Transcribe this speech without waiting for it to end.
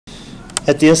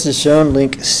At the instance shown,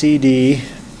 link CD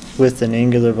with an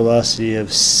angular velocity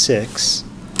of 6,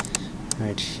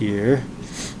 right here,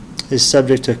 is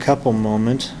subject to a couple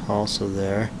moment, also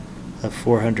there, of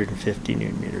 450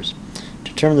 Newton meters.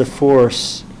 Determine the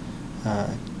force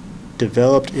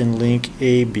developed in link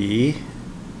AB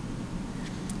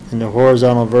and the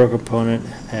horizontal vertical component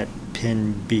at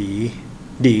pin D,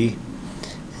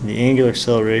 and the angular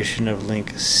acceleration of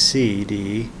link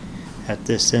CD at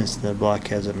this instant. The block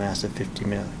has a mass of 50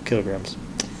 kilograms.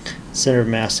 Center of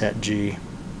mass at G.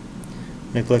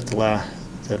 Neglect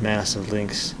the mass of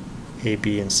links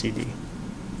AB and CD.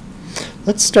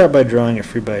 Let's start by drawing a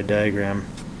free body diagram.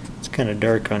 It's kind of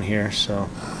dark on here, so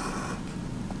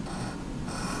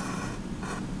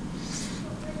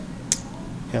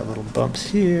got little bumps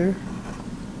here.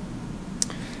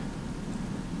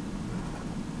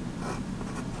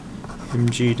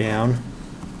 MG down,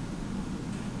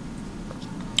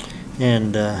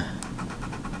 and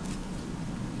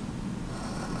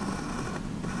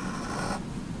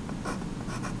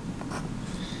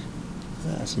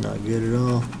that's not good at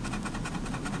all.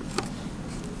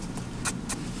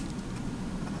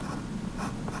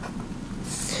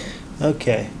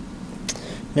 Okay,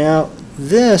 now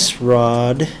this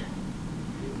rod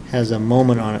has a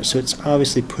moment on it, so it's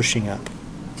obviously pushing up.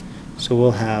 So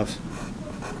we'll have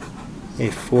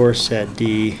a force at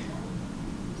D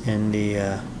in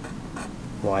the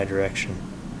Y direction.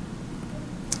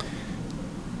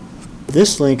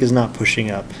 This link is not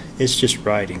pushing up, it's just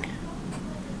riding.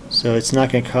 So it's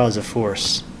not going to cause a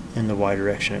force in the Y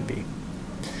direction at B.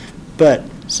 But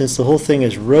since the whole thing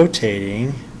is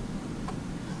rotating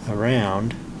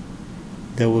around,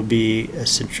 there will be a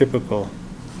centripetal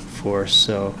force,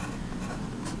 so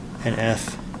an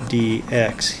F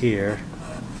dx here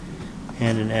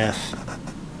and an F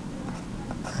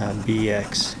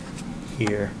bx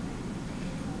here.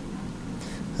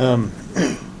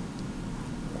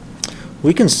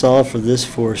 We can solve for this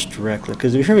force directly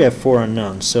because here we have 4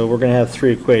 unknowns, so we're going to have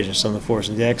 3 equations: some of the force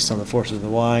of the x, some of the force of the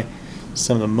y,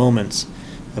 some of the moments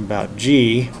about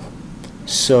g.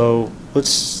 So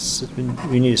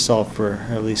we need to solve for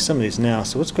at least some of these now,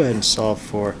 so let's go ahead and solve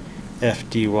for F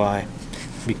dy,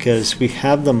 because we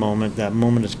have the moment. That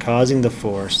moment is causing the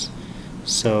force,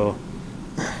 so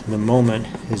the moment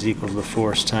is equal to the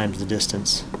force times the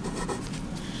distance,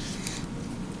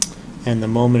 and the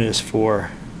moment is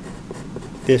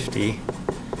 450.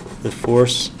 The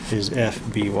force is F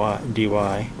dy,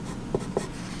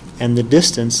 and the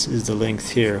distance is the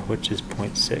length here, which is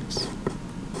 0.6.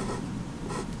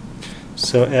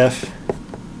 So F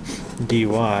dy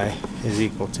is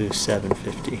equal to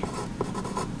 750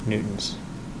 newtons.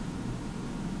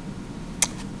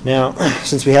 Now,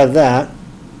 since we have that,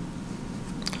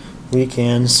 we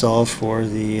can solve for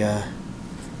the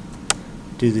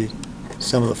do the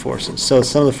sum of the forces. So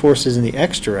sum of the forces in the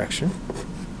x direction.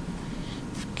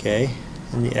 Okay,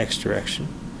 in the x direction,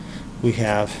 we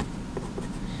have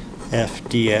F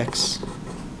dx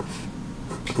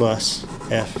plus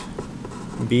F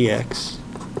bx,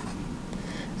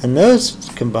 and those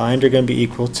combined are going to be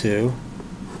equal to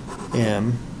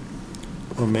m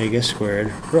omega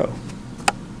squared rho.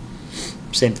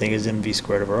 Same thing as mv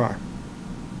squared over r.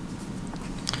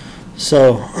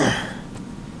 So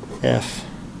F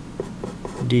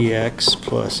dx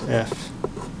plus F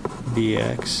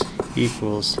bx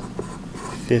equals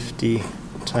 50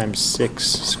 times 6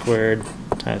 squared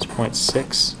times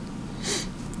 0.6,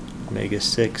 omega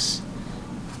 6,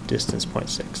 distance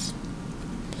 0.6,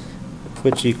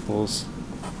 which equals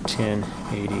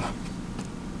 1080.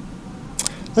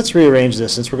 Let's rearrange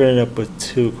this. Since we're going to end up with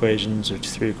 2 equations, or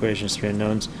 3 equations, 3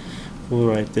 unknowns, we'll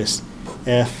write this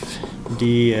F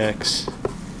dx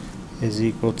is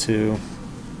equal to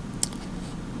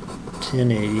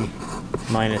 1080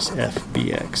 minus F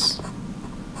bx.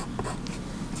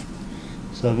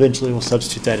 So eventually we'll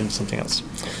substitute that into something else.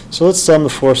 So let's sum the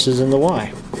forces in the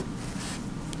y.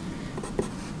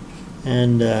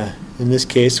 And in this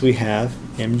case we have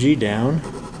mg down,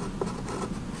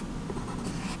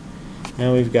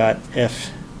 and we've got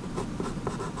F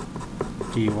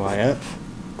dy up,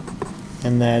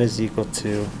 and that is equal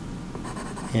to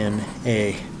ma,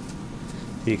 the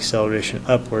acceleration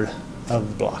upward of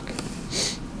the block.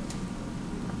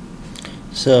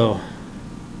 So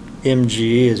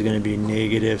mg is going to be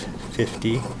negative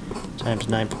 50 times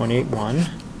 9.81,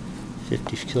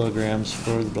 50 kilograms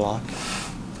for the block,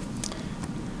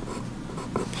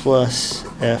 plus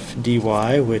F dy,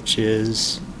 which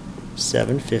is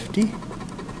 750,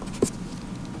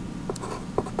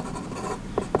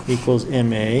 equals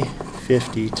ma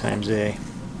 50 times a.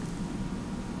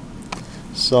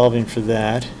 Solving for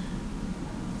that,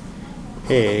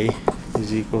 A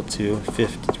is equal to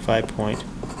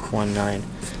 5.19.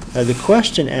 The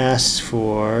question asks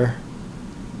for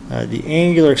the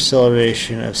angular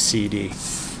acceleration of CD.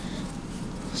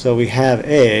 So we have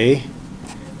A,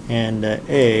 and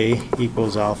A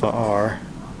equals alpha r.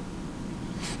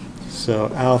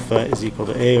 So alpha is equal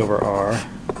to A over r,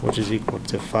 which is equal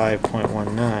to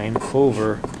 5.19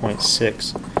 over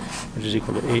 0.6, which is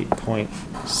equal to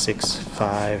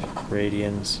 8.65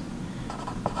 radians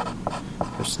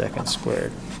per second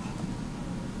squared.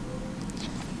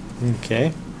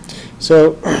 Okay,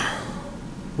 so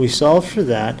we solved for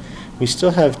that. We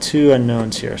still have two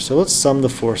unknowns here. So let's sum the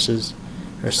forces,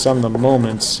 or sum the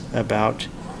moments about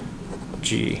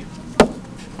G.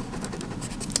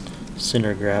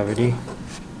 Center of gravity.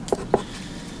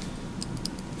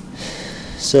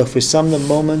 So if we sum the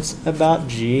moments about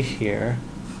G here,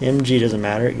 mg doesn't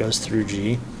matter, it goes through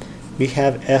G. We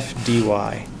have F dy.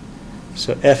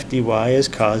 So F dy is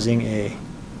causing a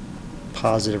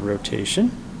positive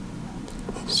rotation.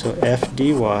 So F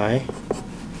dy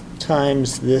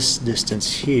times this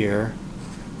distance here,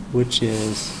 which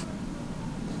is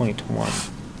 0.1.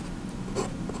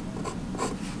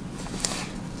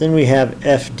 Then we have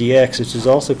F dx, which is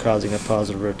also causing a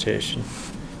positive rotation.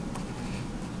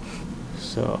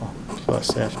 So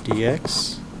plus F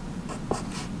dx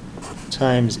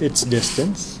times its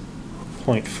distance,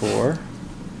 0.4,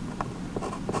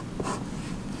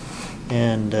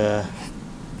 and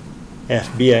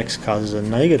Fbx causes a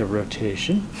negative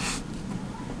rotation,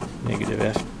 negative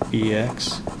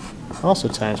Fbx, also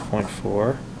times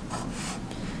 0.4,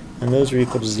 and those are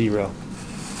equal to 0.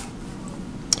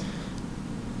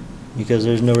 Because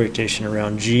there's no rotation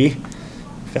around G.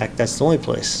 In fact, that's the only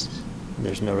place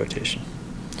there's no rotation.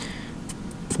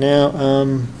 Now,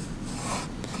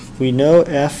 we know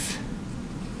F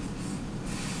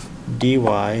dy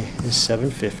is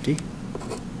 750.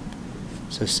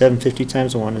 So 750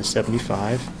 times 1 is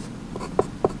 75.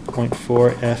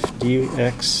 0.4 F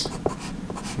dx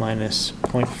minus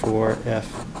 0.4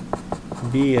 F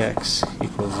bx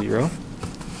equals 0.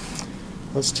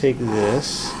 Let's take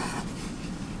this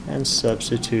and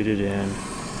substitute it in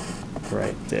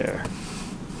right there.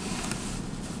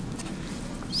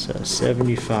 So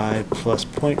 75 plus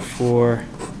 0.4,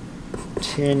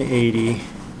 1080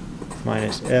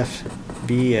 minus F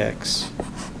bx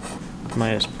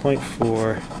minus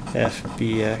 0.4 F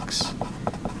bx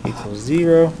equals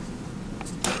 0.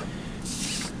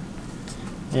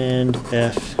 And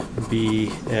F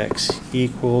bx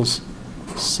equals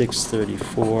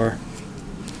 634.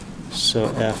 So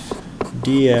F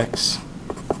dx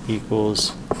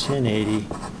equals 1080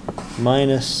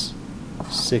 minus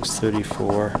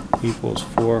 634 equals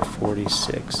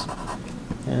 446,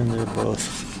 and they're both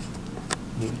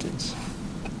newtons.